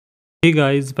Hey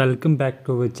guys, welcome back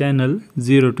to our channel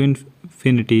Zero to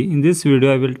Infinity. In this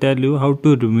video, I will tell you how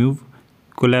to remove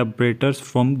collaborators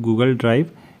from Google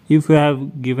Drive. If you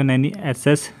have given any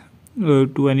access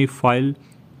to any file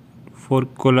for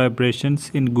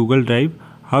collaborations in Google Drive,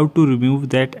 how to remove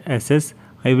that access,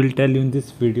 I will tell you in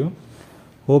this video.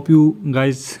 Hope you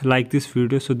guys like this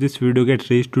video, so this video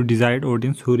gets reached to desired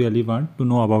audience who really want to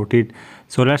know about it.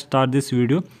 So let's start this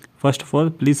video. First of all,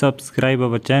 please subscribe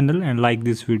our channel and like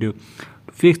this video.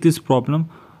 To fix this problem,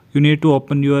 you need to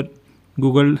open your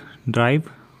Google Drive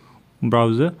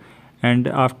browser, and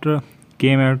after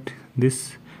came out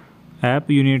this app,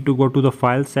 you need to go to the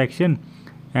file section,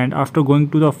 and after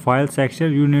going to the file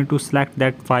section, you need to select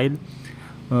that file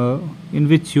in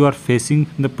which you are facing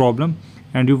the problem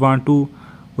and you want to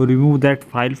remove that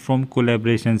file from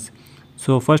collaborations.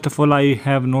 So first of all, I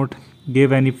have not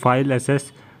gave any file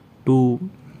access to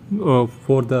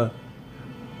for the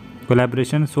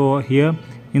collaboration. So here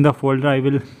in the folder I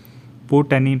will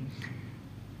put any,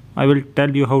 I will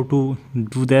tell you how to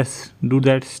do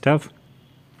that stuff.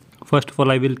 First of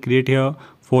all, I will create a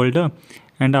folder,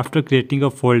 and after creating a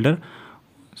folder,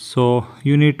 so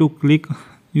you need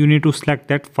to select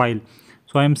that file.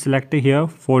 So I am selecting here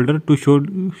folder to show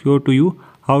to you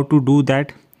how to do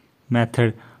that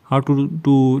method, how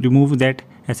to remove that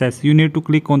access. You need to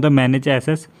click on the manage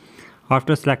access.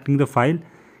 After selecting the file,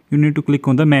 you need to click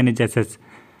on the manage access.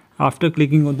 After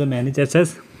clicking on the manage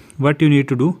access, what you need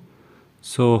to do,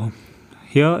 so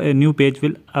here a new page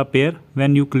will appear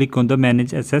when you click on the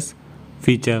manage access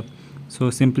feature. So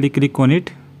simply click on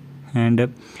it,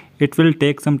 and it will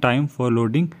take some time for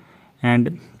loading.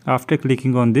 And after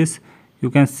clicking on this, you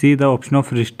can see the option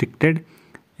of restricted,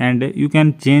 and you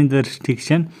can change the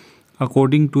restriction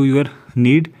according to your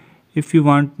need. If you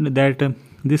want that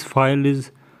this file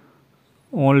is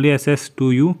only access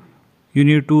to you, you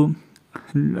need to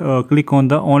click on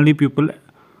the only people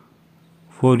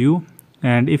for you,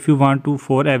 and if you want to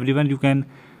for everyone, you can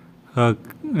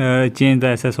change the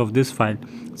access of this file.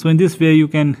 So in this way you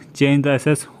can change the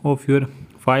access of your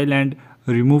file and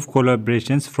remove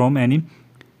collaborations from any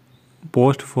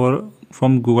post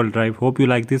from Google Drive. Hope you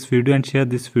like this video and share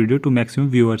this video to maximum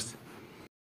viewers.